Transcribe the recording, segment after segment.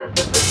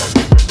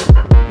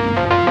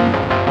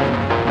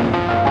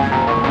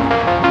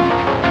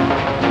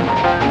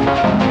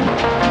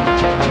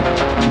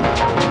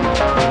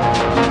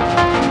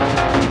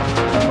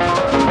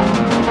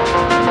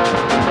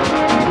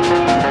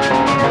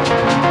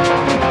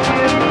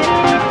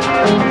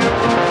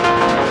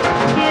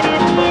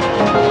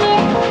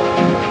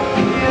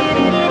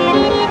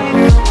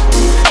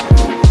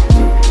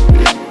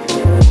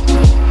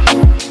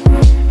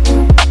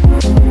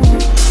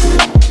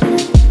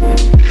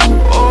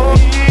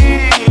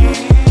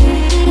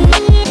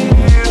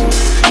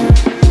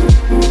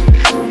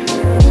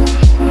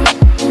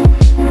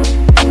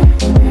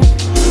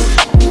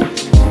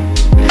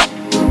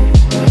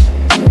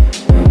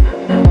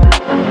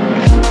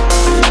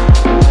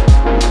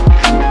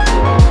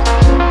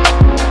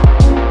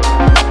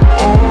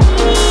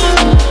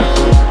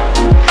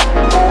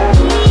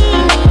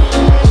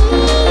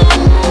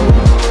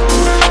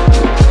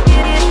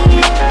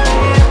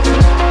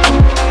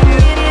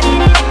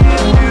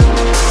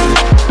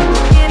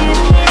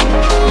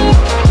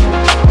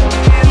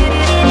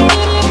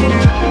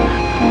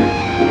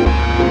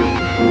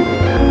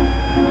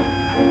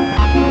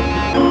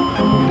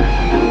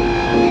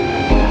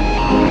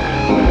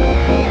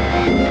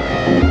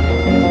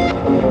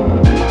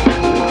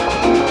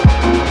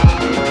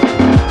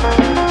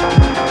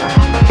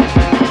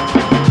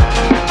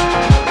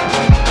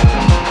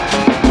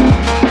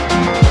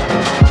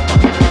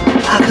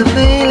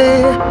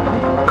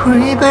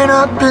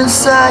up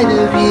inside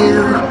of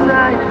you.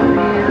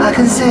 I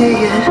can see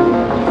it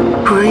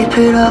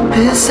creeping up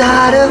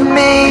inside of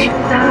me.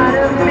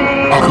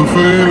 I can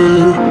feel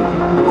it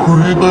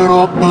creeping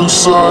up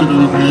inside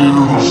of you.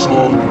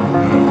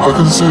 I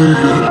can see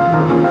it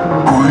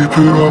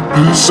creeping up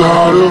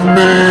inside of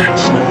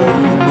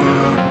me.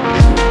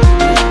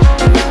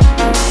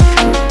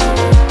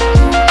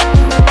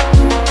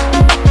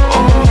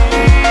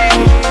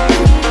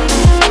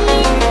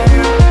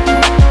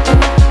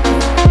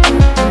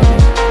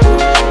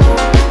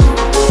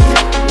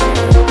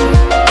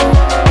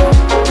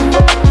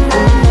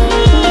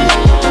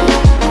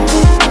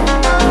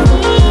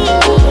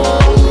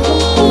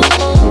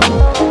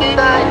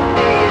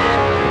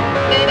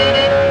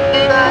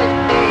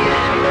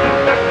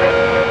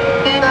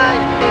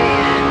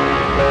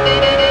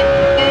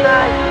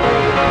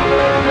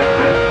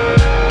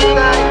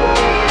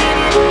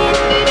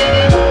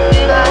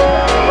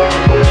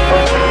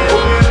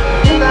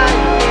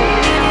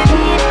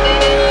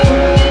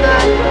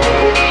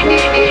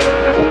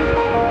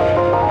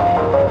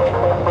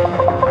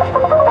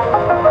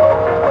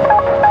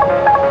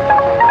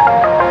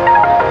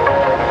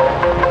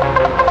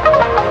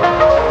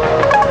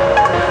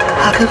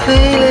 I can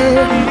feel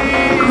it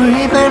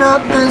creeping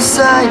up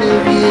inside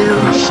of you.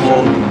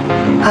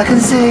 I can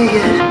see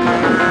it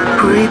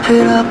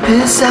creeping up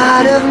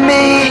inside of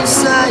me.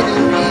 Inside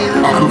of you.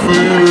 I can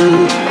feel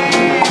it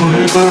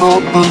creeping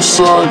up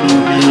inside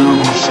of you.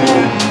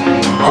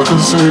 I can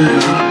see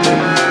it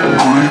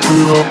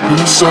creeping up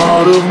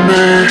inside of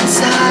me.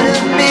 Inside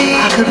of me.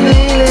 I can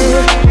feel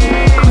it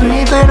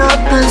creeping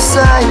up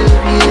inside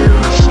of you.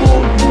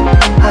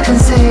 I can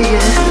see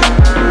it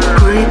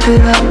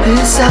creeping up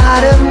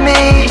inside of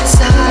me.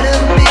 Inside